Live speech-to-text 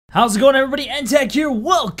How's it going, everybody? eNtaK here.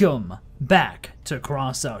 Welcome back to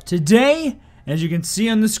Crossout. Today, as you can see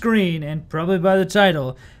on the screen and probably by the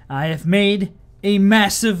title, I have made a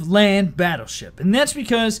massive land battleship. And that's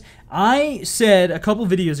because I said a couple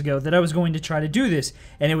videos ago that I was going to try to do this,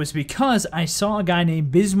 and it was because I saw a guy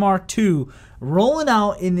named Bismarck II rolling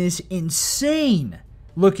out in this insane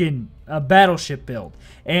looking battleship build.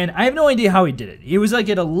 And I have no idea how he did it. It was like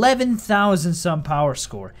at 11,000 some power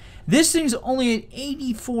score. This thing's only at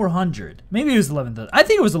 8,400. Maybe it was 11,000. I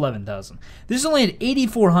think it was 11,000. This is only at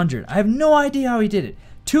 8,400. I have no idea how he did it.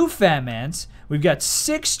 2 Fatmans. We've got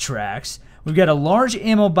 6 tracks. We've got a large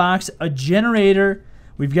ammo box, a generator.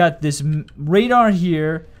 We've got this radar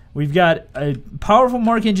here. We've got a powerful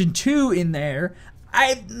Mark Engine 2 in there.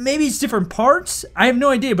 Maybe it's different parts. I have no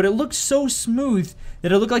idea, but it looks so smooth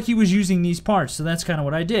that it looked like he was using these parts, so that's kind of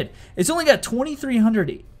what I did. It's only got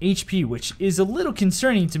 2,300 HP, which is a little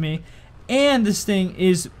concerning to me, and this thing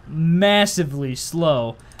is massively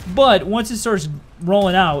slow. But once it starts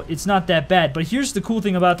rolling out, it's not that bad. But here's the cool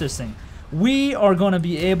thing about this thing. We are going to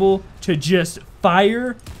be able to just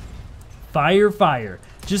fire.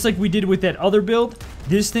 Just like we did with that other build,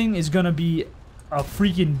 this thing is going to be a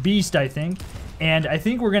freaking beast, I think. And I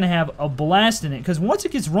think we're going to have a blast in it, because once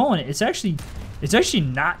it gets rolling, it's actually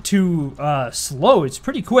not too slow. It's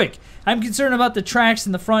pretty quick. I'm concerned about the tracks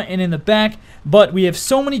in the front and in the back, but we have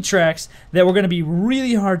so many tracks that we're going to be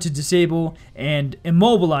really hard to disable and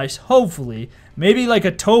immobilize, hopefully. Maybe like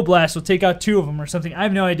a toe blast will take out 2 of them or something. I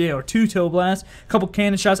have no idea. Or 2 toe blasts, a couple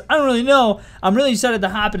cannon shots. I don't really know. I'm really excited to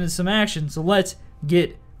hop into some action, so let's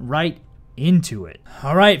get right into it.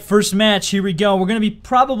 Alright, first match, here we go. We're going to be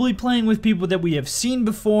probably playing with people that we have seen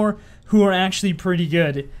before who are actually pretty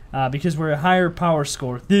good because we're a higher power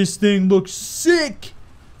score. This thing looks sick!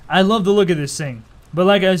 I love the look of this thing. But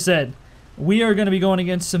like I said, we are going to be going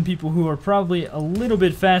against some people who are probably a little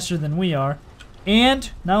bit faster than we are. And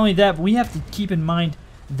not only that, but we have to keep in mind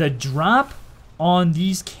the drop on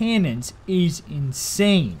these cannons is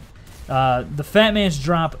insane. The Fatmans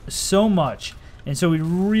drop so much. And so we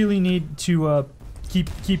really need to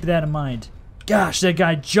keep that in mind. Gosh, that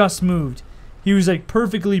guy just moved. He was like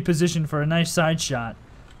perfectly positioned for a nice side shot.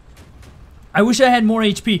 I wish I had more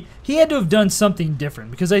HP. He had to have done something different,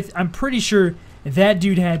 because I'm pretty sure that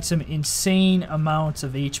dude had some insane amounts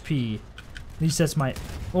of HP. At least that's my...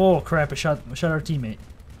 Oh crap, I shot our teammate.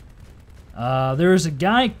 There's a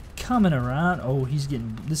guy coming around. Oh,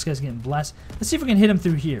 this guy's getting blasted. Let's see if we can hit him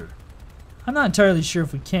through here. I'm not entirely sure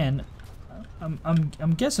if we can.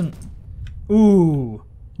 I'm guessing. Ooh,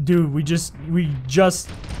 dude, we just.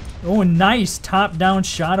 Oh, nice top-down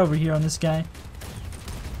shot over here on this guy.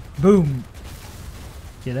 Boom.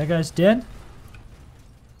 Okay, that guy's dead.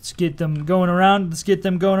 Let's get them going around.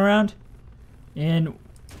 And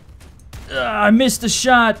I missed the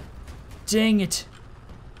shot. Dang it.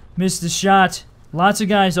 Missed the shot. Lots of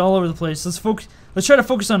guys all over the place. Let's try to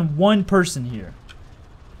focus on one person here.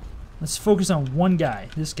 Let's focus on one guy.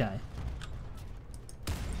 This guy.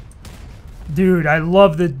 Dude, I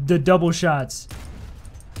love the double shots.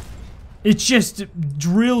 It just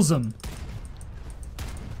drills them.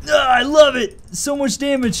 I love it. So much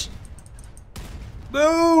damage.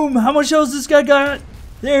 Boom. How much health this guy got?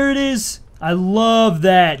 There it is. I love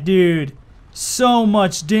that, dude. So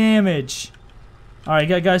much damage. Alright,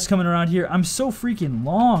 got guys coming around here. I'm so freaking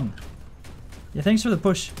long. Yeah, thanks for the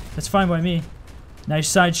push. That's fine by me. Nice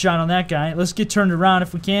side shot on that guy. Let's get turned around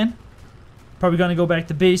if we can. Probably gonna go back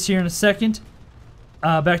to base here in a second.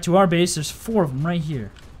 Back to our base. There's 4 of them right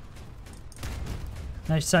here.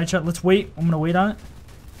 Nice side shot. Let's wait. I'm gonna wait on it.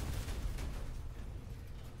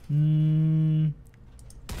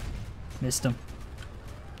 Missed him.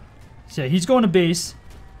 So he's going to base.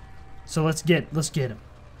 So let's get him.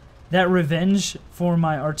 That revenge for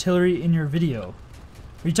my artillery in your video.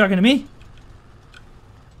 Are you talking to me?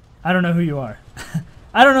 I don't know who you are.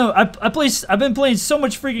 I don't know. I've been playing so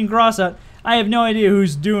much freaking Crossout. I have no idea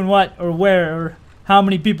who's doing what or where or how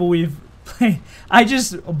many people we've played. I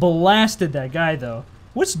just blasted that guy though.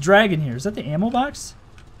 What's dragon here? Is that the ammo box?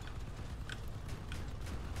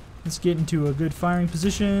 Let's get into a good firing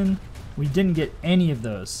position. We didn't get any of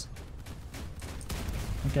those.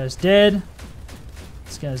 That guy's dead.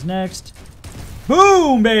 This guy's next.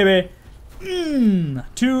 Boom, baby!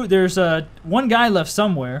 There's 1 guy left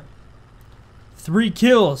somewhere. 3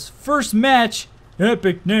 kills. First match.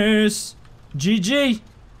 Epicness. GG.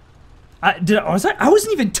 I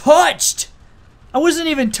wasn't even touched. I wasn't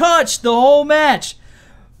even touched the whole match.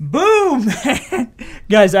 Boom, man.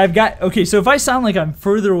 Guys, okay, so if I sound like I'm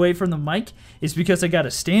further away from the mic, it's because I got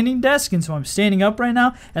a standing desk, and so I'm standing up right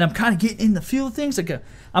now, and I'm kind of getting in the feel of things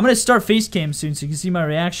I'm going to start face cam soon so you can see my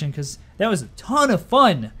reaction because that was a ton of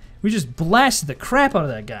fun. We just blasted the crap out of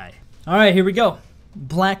that guy. Alright, here we go.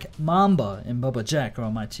 Black Mamba and Bubba Jack are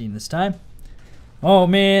on my team this time. Oh,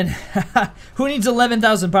 man. Who needs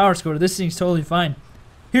 11,000 power score? This thing's totally fine.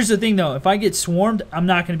 Here's the thing, though. If I get swarmed, I'm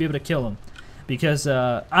not going to be able to kill him. Because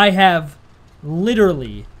I have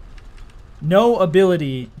literally no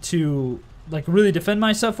ability to like really defend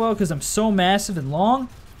myself well because I'm so massive and long.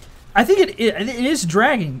 I think it is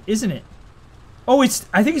dragging, isn't it? Oh,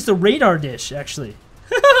 I think it's the radar dish, actually.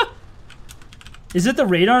 Is it the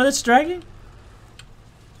radar that's dragging?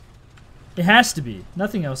 It has to be.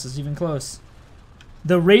 Nothing else is even close.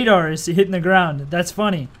 The radar is hitting the ground. That's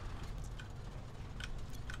funny.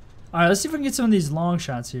 Alright, let's see if we can get some of these long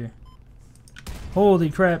shots here. Holy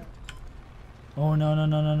crap. Oh, no, no,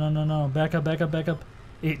 no, no, no, no, no. Back up, back up, back up.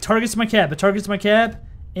 It targets my cab. It targets my cab.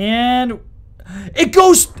 And it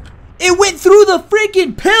goes... It went through the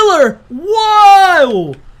freaking pillar!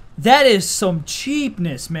 Whoa! That is some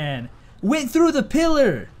cheapness, man. Went through the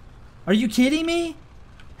pillar. Are you kidding me?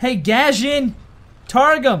 Hey, Gazin.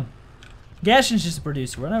 Targum. Gashin's just a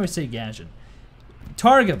producer. Why do I always say Gazin?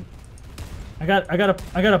 Targum. I got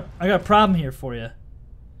a problem here for you.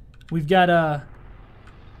 We've got a...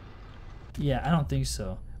 Yeah, I don't think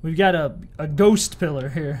so. We've got a ghost pillar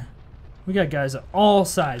here. We got guys of all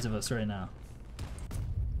sides of us right now.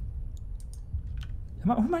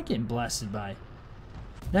 Who am I getting blasted by?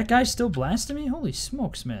 That guy's still blasting me? Holy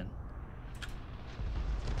smokes, man.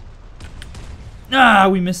 Ah,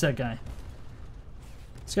 we missed that guy.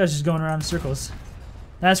 This guy's just going around in circles.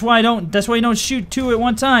 That's why you don't shoot two at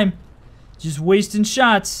one time. Just wasting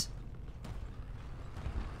shots.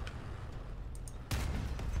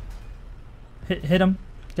 Hit him.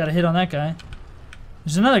 Got a hit on that guy.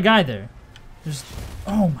 There's another guy there.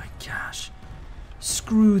 Oh my gosh.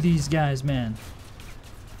 Screw these guys, man.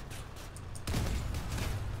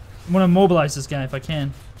 I'm gonna mobilize this guy if I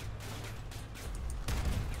can.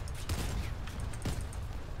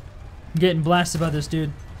 I'm getting blasted by this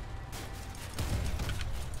dude.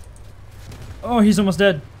 Oh, he's almost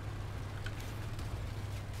dead.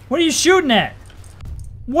 What are you shooting at?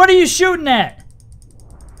 What are you shooting at?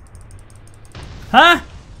 Huh?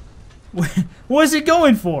 What is it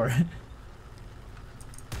going for?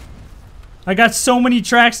 I got so many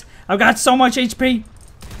tracks. I've got so much HP.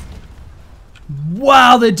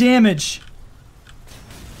 Wow, the damage.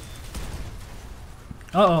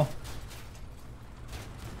 Uh-oh.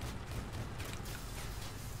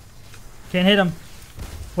 Can't hit him.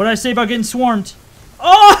 What did I say about getting swarmed?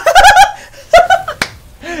 Oh!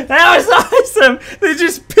 That was awesome! They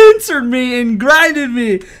just pincered me and grinded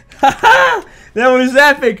me. That was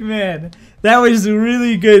epic, man. That was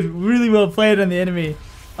really good, really well played on the enemy.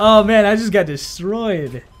 Oh man, I just got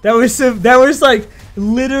destroyed. That was like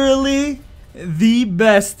literally the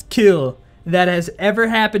best kill that has ever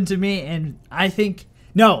happened to me, and I think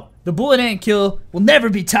no, the bullet ant kill will never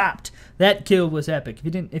be topped. That kill was epic.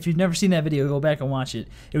 If you've never seen that video, go back and watch it.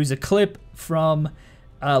 It was a clip from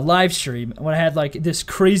a live stream when I had like this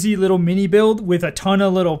crazy little mini build with a ton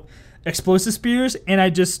of little explosive spears, and I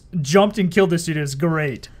just jumped and killed this dude. It was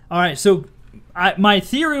great. All right, so my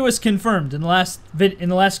theory was confirmed in the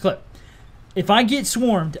last clip. If I get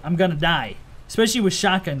swarmed, I'm gonna die, especially with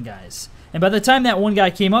shotgun guys. And by the time that one guy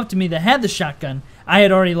came up to me that had the shotgun, I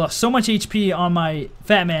had already lost so much HP on my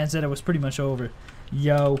Fatmans that it was pretty much over.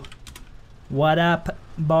 Yo, what up,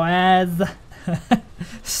 boys?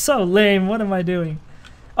 So lame. What am I doing?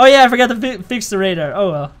 Oh yeah, I forgot to fix the radar.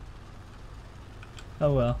 Oh well.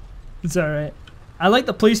 Oh well. It's alright. I like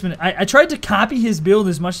the placement. I tried to copy his build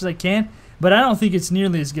as much as I can, but I don't think it's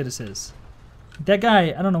nearly as good as his. That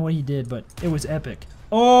guy, I don't know what he did, but it was epic.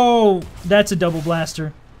 Oh, that's a double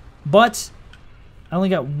blaster. But I only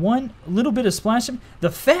got one little bit of splash. The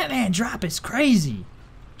Fatman drop is crazy.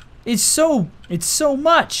 It's so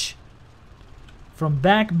much. From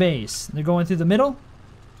back base. They're going through the middle.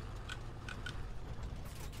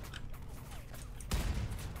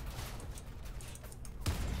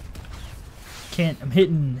 I'm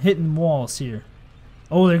hitting walls here.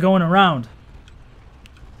 Oh, they're going around.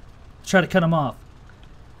 Try to cut them off.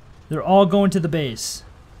 They're all going to the base.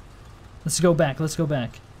 Let's go back. Let's go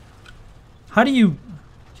back. How do you...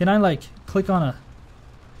 Can I like click on a...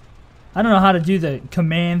 I don't know how to do the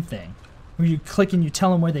command thing. Where you click and you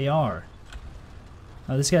tell them where they are.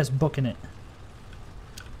 Oh, this guy's booking it.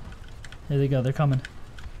 There they go. They're coming.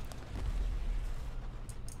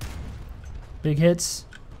 Big hits.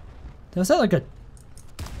 Was that like a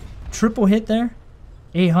triple hit there?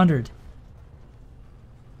 800.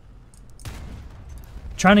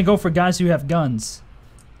 Trying to go for guys who have guns.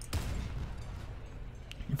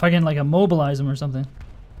 If I can like immobilize them or something.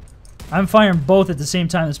 I'm firing both at the same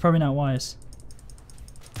time. That's probably not wise.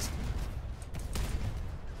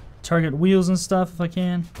 Target wheels and stuff if I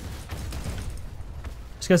can.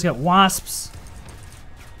 This guy's got wasps.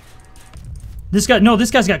 This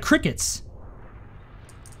guy's got crickets.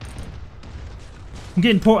 I'm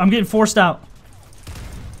getting forced out.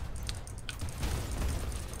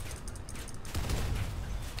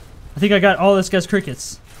 I think I got all this guy's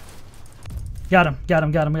crickets. Got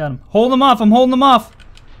him. Hold him off, I'm holding him off.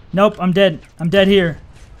 Nope, I'm dead. I'm dead here.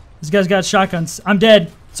 This guy's got shotguns. I'm dead.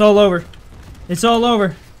 It's all over. It's all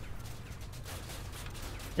over.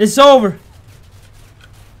 It's over.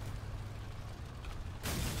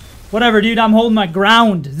 Whatever, dude. I'm holding my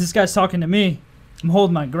ground. This guy's talking to me. I'm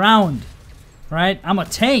holding my ground. Right? I'm a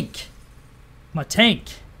tank. I'm a tank.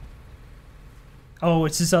 Oh,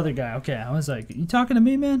 it's this other guy. Okay, I was like, you talking to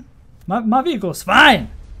me, man? My vehicle's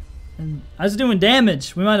fine. And I was doing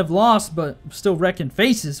damage. We might have lost, but I'm still wrecking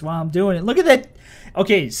faces while I'm doing it. Look at that.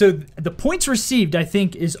 Okay, so the points received, I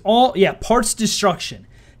think, is all... Yeah, parts destruction.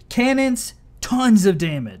 Cannons, tons of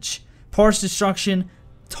damage. Parts destruction,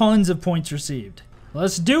 tons of points received.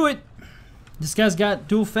 Let's do it. This guy's got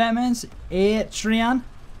dual Fatmans. Atreon.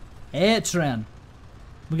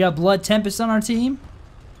 We got Blood Tempest on our team.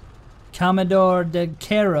 Commodore De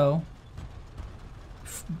Caro.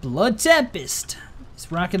 Blood Tempest.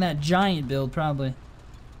 He's rocking that giant build, probably.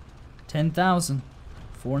 10,000.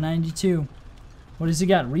 492. What has he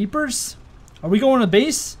got? Reapers? Are we going to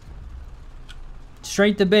base?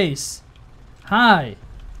 Straight to base. Hi.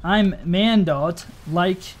 I'm Mandot,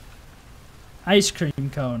 like ice cream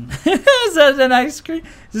cone. Is that an ice cream?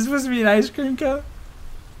 Is this supposed to be an ice cream cone?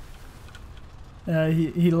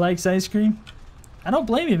 He likes ice cream. I don't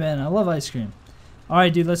blame you, man. I love ice cream. All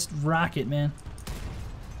right, dude. Let's rock it, man.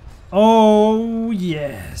 Oh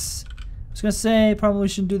yes. I was gonna say probably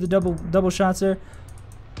shouldn't do the double shots there.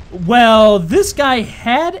 Well, this guy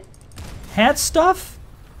had stuff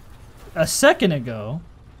a second ago,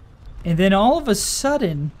 and then all of a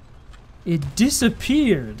sudden it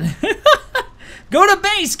disappeared. Go to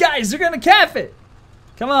base, guys. They're gonna cap it.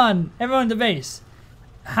 Come on, everyone to base.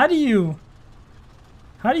 How do you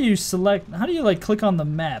select? How do you like click on the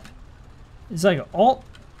map? It's like alt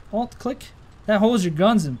click. That holds your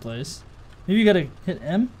guns in place. Maybe you gotta hit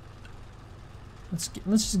M. Let's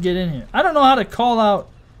just get in here. I don't know how to call out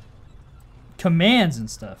commands and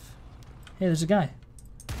stuff. Hey, there's a guy.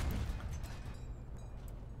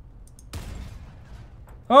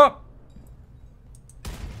 Oh,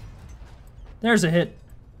 there's a hit.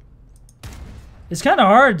 It's kind of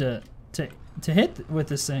hard to hit with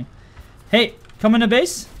this thing. Hey, come into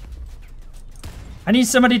base. I need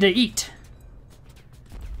somebody to eat.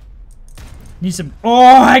 Need some... Oh,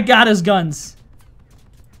 I got his guns.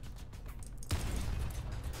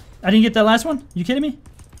 I didn't get that last one? You kidding me?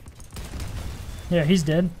 Yeah, he's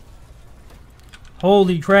dead.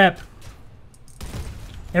 Holy crap.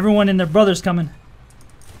 Everyone and their brother's coming.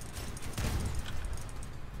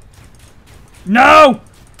 No!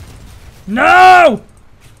 No!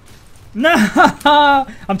 No!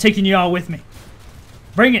 I'm taking you all with me.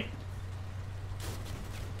 Bring it.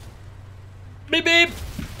 Beep beep.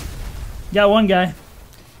 Got one guy.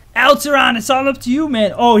 Alteron, it's all up to you,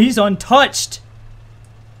 man. Oh, he's untouched.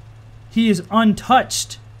 He is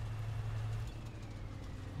untouched.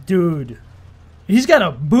 Dude. He's got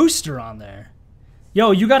a booster on there.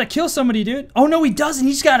 Yo, you gotta kill somebody, dude. Oh, no, he doesn't.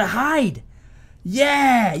 He's gotta hide.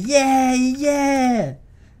 Yeah, yeah, yeah.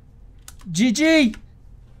 GG.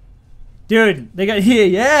 Dude, they got here.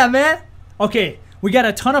 Yeah, man. Okay, we got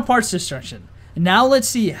a ton of parts destruction. Now let's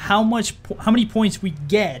see how many points we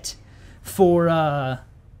get for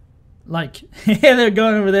like they're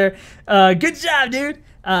going over there. Good job, dude.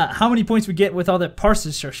 How many points we get with all that parts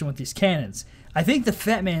destruction with these cannons? I think the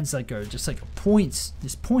Fatmans like are just like points,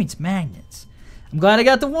 just points magnets. I'm glad I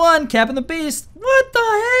got the one capping the beast. What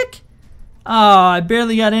the heck? Oh, I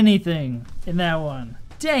barely got anything in that one.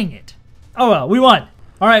 Dang it. Oh well, we won.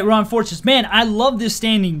 All right, we're on Fortress. Man, I love this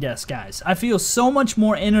standing desk, guys. I feel so much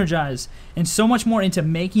more energized and so much more into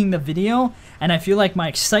making the video, and I feel like my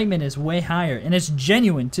excitement is way higher, and it's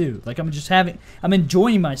genuine too. Like I'm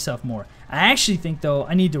enjoying myself more. I actually think though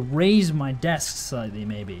I need to raise my desk slightly,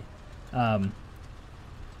 maybe.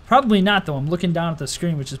 Probably not though. I'm looking down at the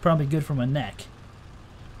screen, which is probably good for my neck.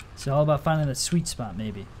 It's all about finding that sweet spot,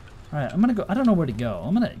 maybe. All right, I'm gonna go. I don't know where to go.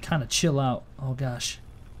 I'm gonna kind of chill out. Oh gosh.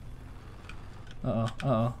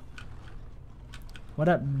 Uh-oh. What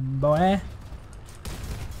up, boy?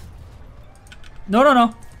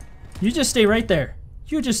 No. You just stay right there.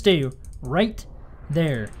 You just stay right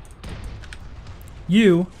there.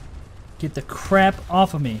 You Get the crap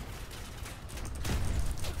off of me.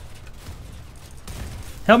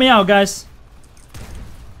 Help me out, guys.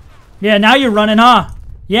 Yeah, now you're running, huh?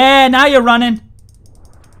 Yeah, now you're running.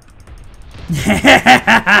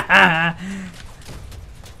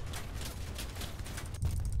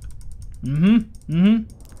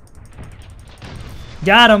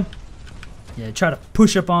 Got him. Yeah, try to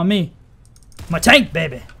push up on me. My tank,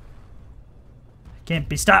 baby. Can't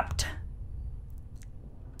be stopped.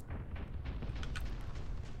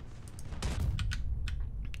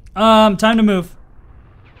 Time to move.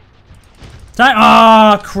 Time.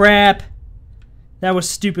 Oh, crap. That was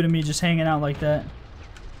stupid of me just hanging out like that.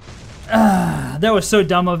 That was so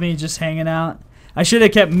dumb of me just hanging out. I should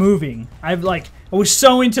have kept moving. I was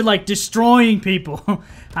so into like destroying people.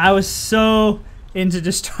 I was so into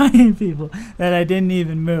destroying people that I didn't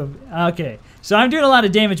even move. Okay, so I'm doing a lot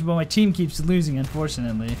of damage, but my team keeps losing,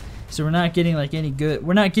 unfortunately. So we're not getting like any good.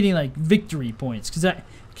 We're not getting like victory points.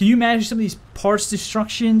 Can you imagine some of these parts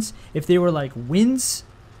destructions if they were like wins?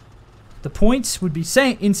 The points would be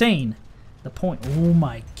insane. The point. Oh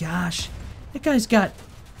my gosh, that guy's got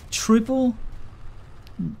triple.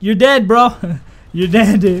 You're dead, bro. You're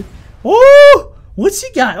dead, dude. Oh, what's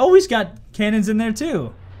he got? Oh, he's got cannons in there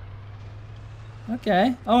too.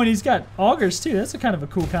 Okay. Oh, and he's got augers too. That's a kind of a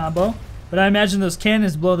cool combo. But I imagine those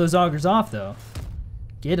cannons blow those augers off, though.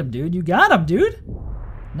 Get him, dude. You got him, dude.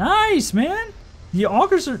 Nice, man. The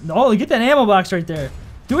augers are... Oh, get that ammo box right there.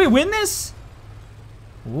 Do we win this?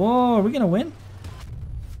 Whoa, are we going to win?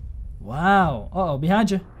 Wow. Uh-oh,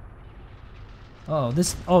 behind you. Oh,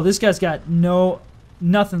 this guy's got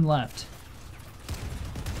nothing left.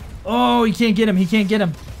 Oh, he can't get him. He can't get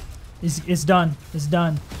him. It's done. It's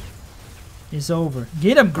done. It's over.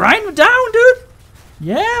 Get him. Grind him down, dude.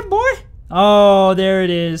 Yeah, boy. Oh, there it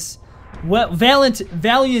is. Well,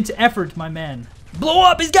 valiant effort, my man. Blow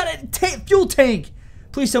up. He's got a fuel tank.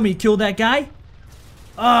 Please tell me he killed that guy.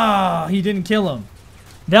 Ah, he didn't kill him.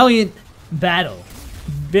 Valiant battle.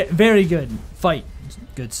 Very good fight,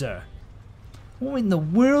 good sir. What in the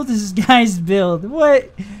world is this guy's build?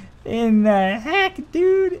 What in the heck,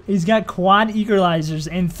 dude? He's got quad equalizers,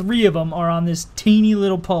 and 3 of them are on this teeny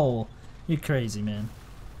little pole. You're crazy, man.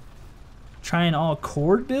 Try an all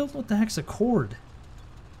cord build? What the heck's a cord?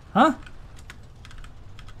 Huh?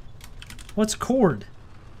 What's cord?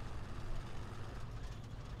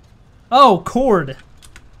 Oh, cord.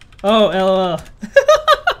 Oh, LOL.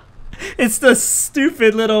 It's the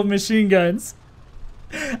stupid little machine guns.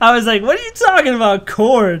 I was like, what are you talking about,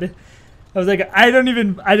 cord? I was like, I don't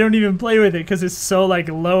even play with it because it's so like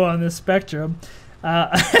low on the spectrum.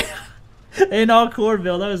 In all cord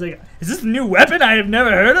build, I was like, is this a new weapon I have never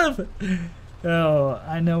heard of? Oh,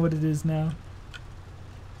 I know what it is now.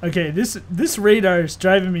 Okay, this radar is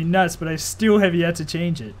driving me nuts, but I still have yet to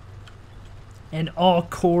change it. An all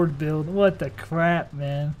cord build. What the crap,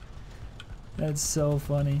 man? That's so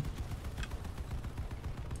funny.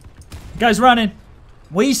 Guy's running.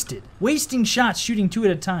 Wasted. Wasting shots, shooting 2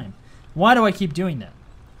 at a time. Why do I keep doing that?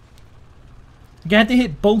 You have to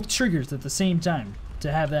hit both triggers at the same time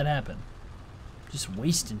to have that happen. Just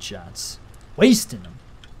wasting shots. Wasting them.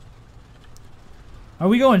 Are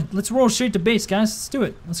we going? Let's roll straight to base, guys. Let's do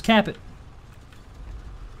it. Let's cap it.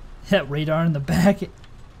 That radar in the back.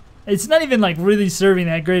 It's not even like really serving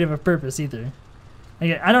that great of a purpose either.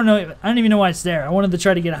 Like, I don't know. I don't even know why it's there. I wanted to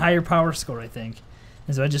try to get a higher power score, I think.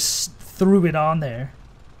 And so I just threw it on there.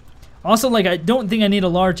 Also, like, I don't think I need a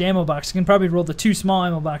large ammo box. I can probably roll the 2 small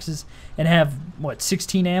ammo boxes and have, what,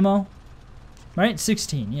 16 ammo? Right?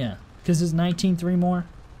 16, yeah. Because there's 19, 3 more.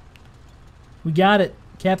 We got it.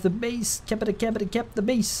 Cap the base. Cap the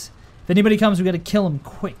base. If anybody comes, we gotta kill him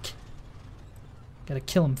quick. Gotta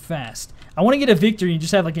kill him fast. I want to get a victory and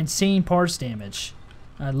just have, like, insane parse damage.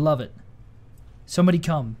 I love it. Somebody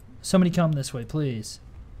come. Somebody come this way, please.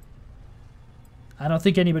 I don't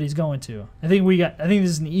think anybody's going to. I think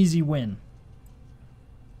this is an easy win.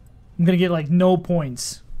 I'm gonna get like no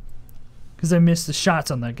points because I missed the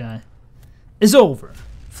shots on that guy. It's over.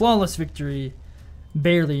 Flawless victory.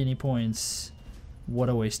 Barely any points. What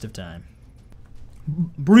a waste of time.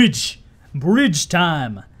 Bridge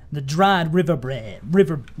time. The dried river bread.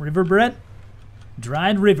 River bread?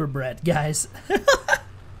 Dried river bread, guys.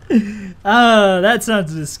 Oh, that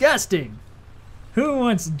sounds disgusting. Who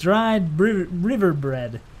wants dried river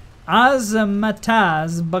bread?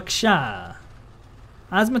 Azmataz Baksha.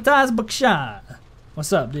 Azmataz Baksha.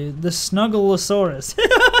 What's up, dude? The Snuggleosaurus.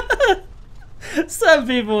 Some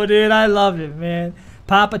people, dude, I love it, man.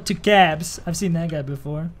 Papa to Cabs. I've seen that guy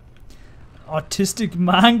before. Autistic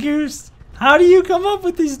Mongoose? How do you come up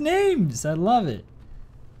with these names? I love it.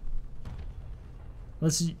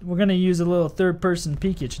 We're gonna use a little third-person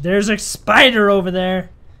peekage. There's a spider over there.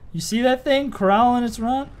 You see that thing crawling its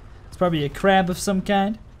around? It's probably a crab of some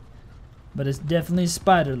kind, but it's definitely a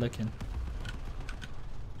spider looking.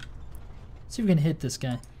 See if we can hit this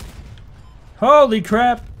guy. Holy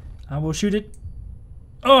crap! I will shoot it.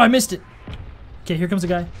 Oh, I missed it. Okay, here comes a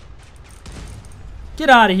guy. Get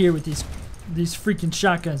out of here with these freaking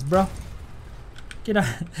shotguns, bro. Get out.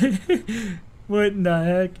 What in the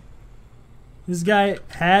heck? This guy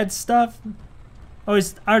had stuff. Oh,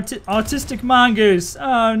 he's autistic mongoose.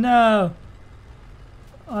 Oh no.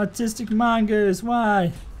 Autistic mongoose.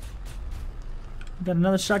 Why? Got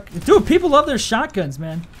another shotgun. Dude, people love their shotguns,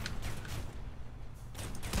 man.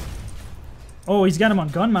 Oh, he's got him on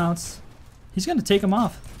gun mounts. He's gonna take him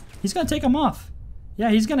off. He's gonna take him off.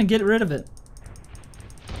 Yeah, he's gonna get rid of it.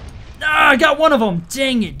 Ah, I got one of them.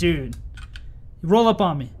 Dang it, dude. Roll up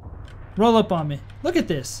on me. Roll up on me. Look at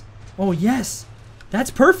this. Oh, yes. That's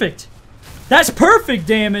perfect. That's perfect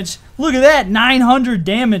damage. Look at that. 900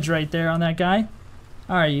 damage right there on that guy.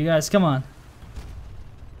 All right, you guys, come on.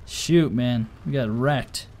 Shoot, man. We got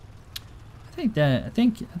wrecked. I think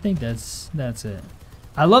that's it.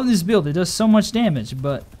 I love this build. It does so much damage,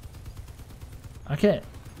 but okay,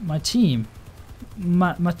 my teams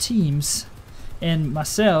and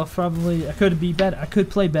myself probably I could be better. I could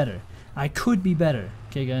play better. I could be better.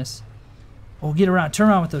 Okay, guys. Oh, get around. Turn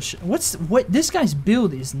around with those. What? This guy's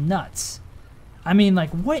build is nuts. I mean, like,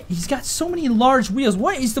 what? He's got so many large wheels.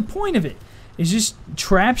 What is the point of it? It just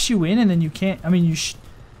traps you in, and then you can't. I mean, you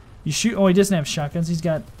shoot. Oh, he doesn't have shotguns. He's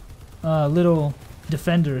got little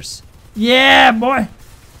defenders. Yeah, boy.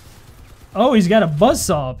 Oh, he's got a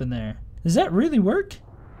buzzsaw up in there. Does that really work?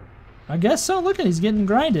 I guess so. Look at, he's getting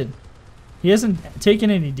grinded. He hasn't taken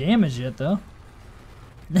any damage yet, though.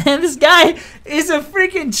 Man, this guy is a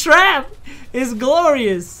freaking trap. It's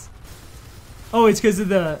glorious. Oh, it's because of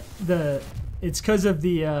the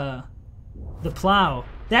plow.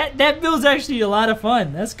 That build's actually a lot of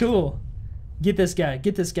fun. That's cool. Get this guy.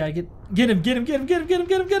 Get this guy. Get him. Get him. Get him. Get him. Get him.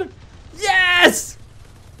 Get him. Get him. Yes!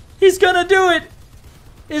 He's gonna do it,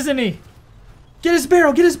 isn't he? Get his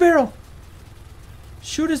barrel. Get his barrel.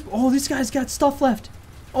 Shoot his. Oh, this guy's got stuff left.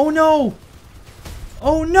 Oh no.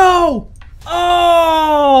 Oh no.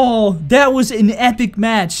 Oh, that was an epic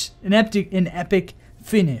match. An epic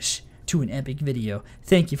finish to an epic video.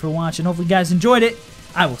 Thank you for watching. Hopefully you guys enjoyed it.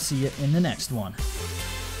 I will see you in the next one.